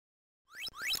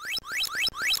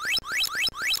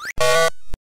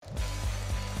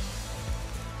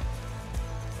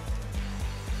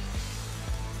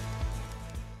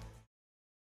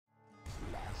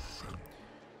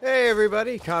Hey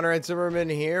everybody, Conrad Zimmerman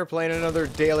here, playing another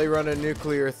daily run of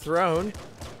Nuclear Throne.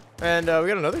 And we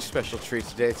got another special treat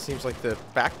today. It seems like the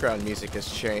background music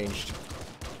has changed.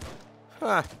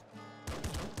 Huh.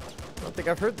 I don't think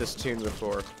I've heard this tune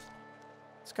before.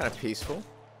 It's kind of peaceful.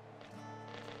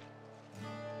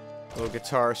 Little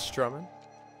guitar strumming.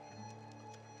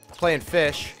 Playing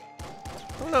Fish.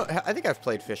 I don't know, I think I've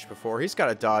played Fish before. He's got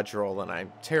a dodge roll and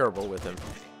I'm terrible with him.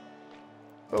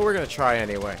 But we're gonna try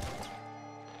anyway.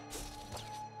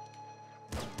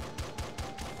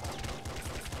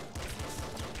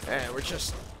 And we're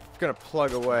just gonna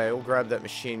plug away. We'll grab that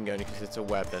machine gun because it's a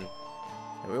weapon.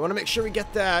 And we want to make sure we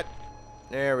get that.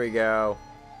 There we go.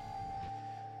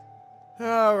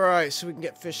 Alright, so we can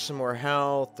get Fish some more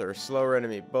health, or slower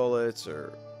enemy bullets,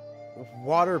 or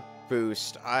water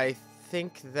boost. I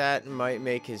think that might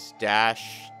make his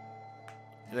dash,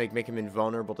 like, make him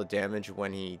invulnerable to damage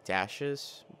when he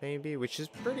dashes, maybe, which is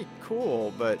pretty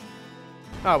cool, but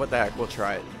oh, what the heck, we'll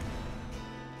try it.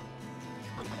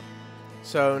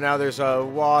 So now there's a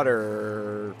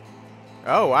water.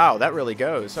 Oh wow, that really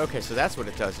goes. Okay, so that's what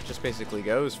it does. It just basically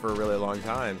goes for a really long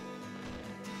time.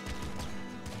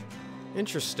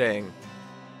 Interesting.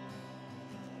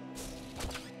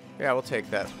 Yeah, we'll take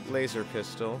that laser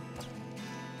pistol.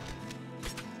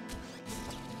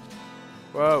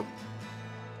 Whoa.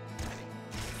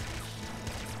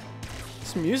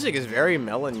 This music is very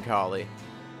melancholy,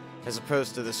 as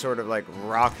opposed to the sort of like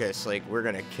raucous, like we're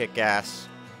gonna kick ass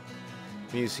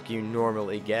music you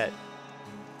normally get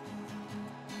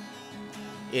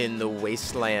in the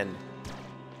wasteland,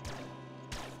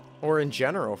 or in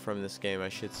general from this game, I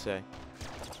should say.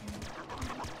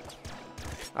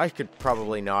 I could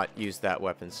probably not use that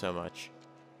weapon so much,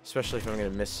 especially if I'm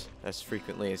going to miss as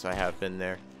frequently as I have been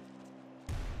there.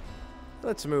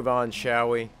 Let's move on, shall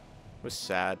we? It was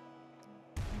sad.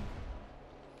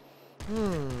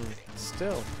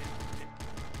 Still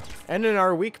ending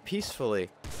our week peacefully.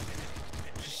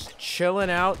 Chilling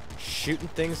out, shooting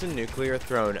things in Nuclear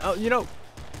Throne. Oh, you know,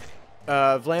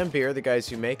 Vlambeer, the guys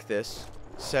who make this,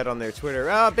 said on their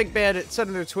Twitter, Big Bandit said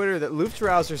on their Twitter that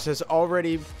Luftrausers has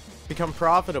already become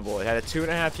profitable. It had a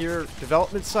 2.5-year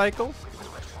development cycle,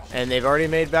 and they've already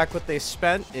made back what they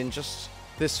spent in just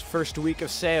this first week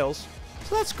of sales.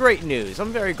 So that's great news.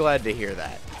 I'm very glad to hear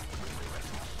that.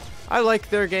 I like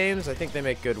their games. I think they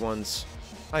make good ones.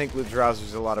 I think Luftrausers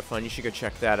is a lot of fun. You should go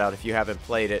check that out if you haven't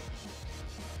played it.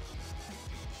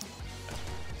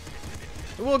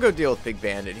 We'll go deal with Big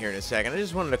Bandit here in a second. I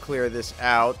just wanted to clear this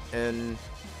out and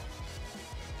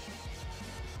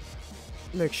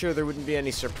make sure there wouldn't be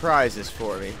any surprises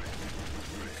for me.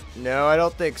 No, I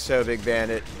don't think so, Big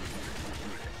Bandit.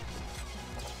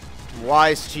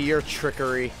 Wise to your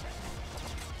trickery.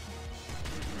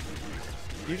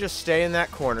 You just stay in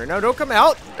that corner. No, don't come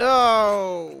out!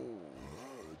 Oh!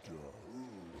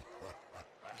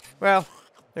 Well,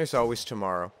 there's always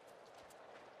tomorrow.